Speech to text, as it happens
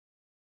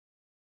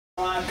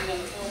Watching on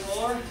the full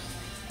roller.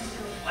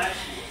 Flash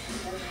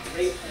works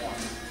great form.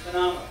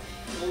 Phenomenal.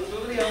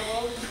 Move the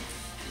elbows,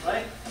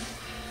 right?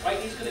 Right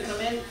knee's going to come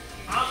in.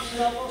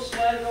 Opposite elbow,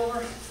 slide it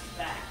over,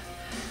 back.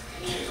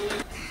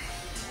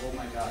 Oh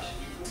my gosh.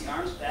 You can put the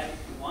arms back if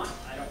you want.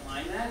 I don't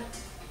mind that.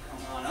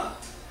 Come on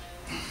up.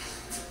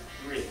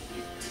 3.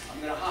 I'm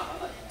going to hop. I'm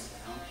not going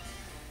down.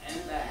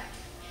 And back.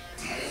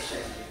 Wait a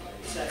second,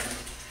 everybody. Second.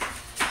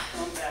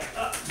 Come back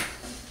up.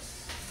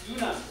 Do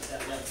not put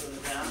that left foot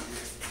down.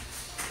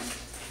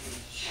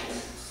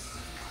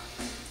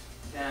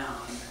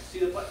 Down. See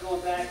the butt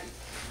going back?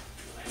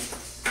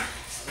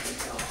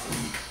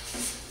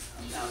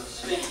 Now the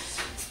Sphinx.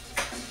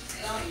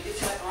 Now you get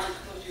that arm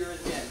close to yours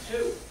again. 2.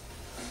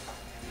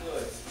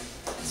 Good.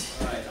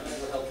 All right, I'm going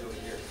to go help you over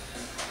here.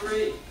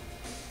 3.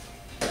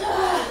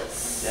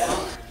 Down.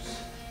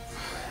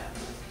 Grab.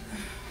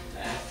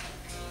 Back.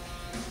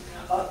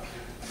 Now up.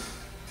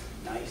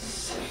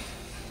 Nice.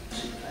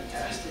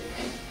 Fantastic.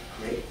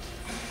 Great.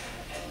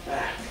 And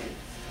back.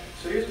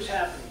 So here's what's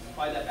happening.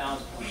 Find that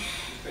balance point. You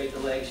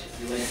straighten the legs,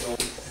 your legs go.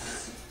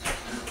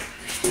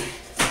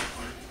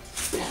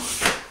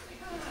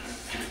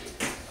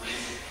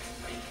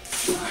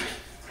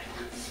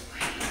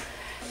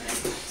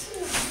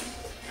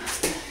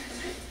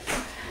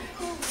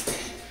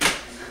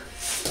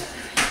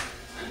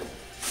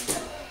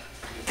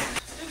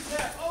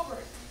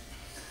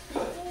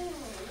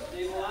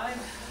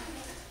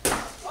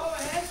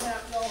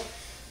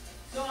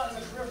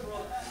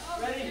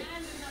 Ready?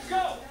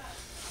 Go!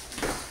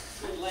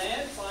 Good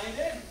land, find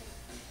it.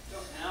 Go.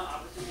 Now,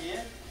 opposite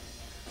hand.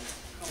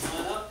 Come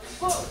on up.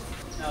 Whoa!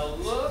 Now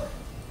look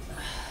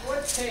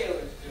what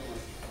Taylor's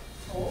doing.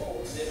 Oh,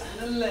 lifting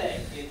the leg,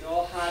 getting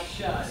all hot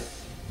shotted.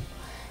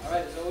 All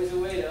right, there's always a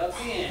way to up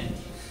the end.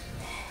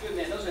 Good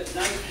man, those are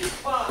nice.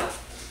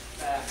 5,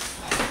 back.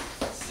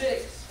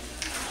 6,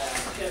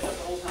 back. Chest up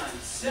the whole time.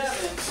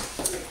 7,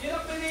 get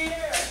up in the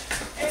air.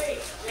 8,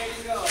 there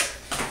you go.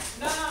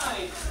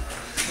 9,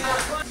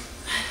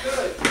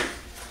 good.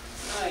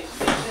 Nice.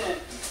 10.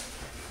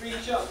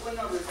 Reach up. What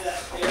number is that,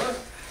 Taylor?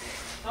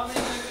 How many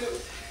do you do?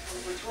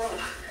 Which one?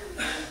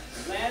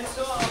 Land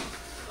soft.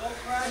 Don't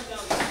crash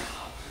down.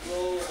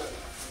 Roll.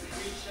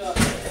 Reach up.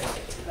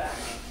 Back.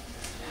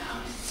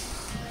 Down.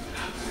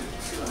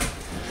 Good.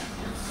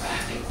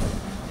 Back.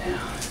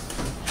 Down.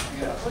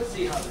 Get up. Let's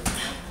see how this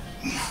goes.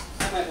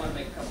 I might want to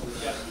make a couple of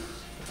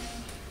adjustments.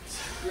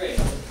 Great.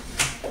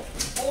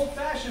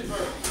 Old-fashioned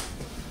burpee.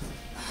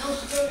 No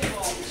stability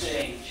ball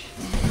change.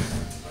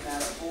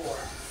 Banana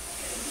 4.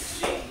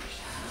 Exchange.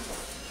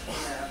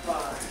 Banana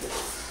 5.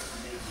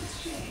 Make the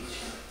exchange.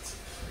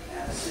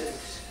 Banana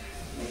 6.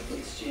 Make the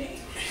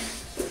exchange.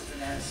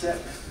 Banana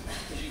 7.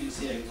 As you can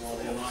see, I can go all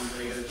day long,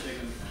 regular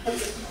chicken.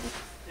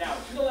 Down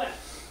to the left.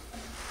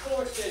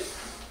 Forward extension.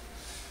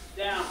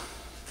 Down.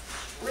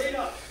 Straight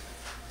up.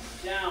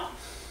 Down.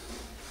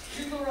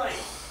 To the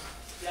right.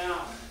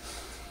 Down.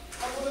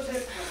 Up with the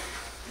hip.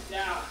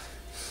 Down.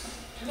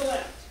 To the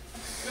left.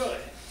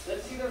 Good.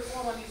 Let's see their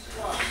form on these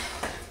squats.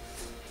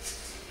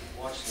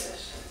 Watch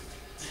this.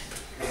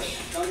 Good.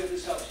 Tell me if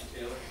this helps you,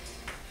 Taylor.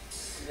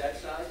 See that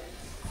side?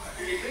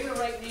 When you bring the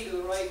right knee to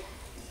the right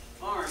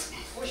arm,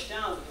 push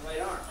down with the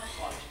right arm.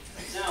 Watch.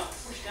 Now,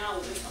 push down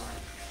with this arm.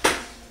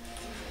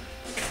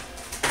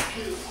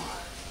 2.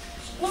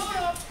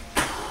 Explode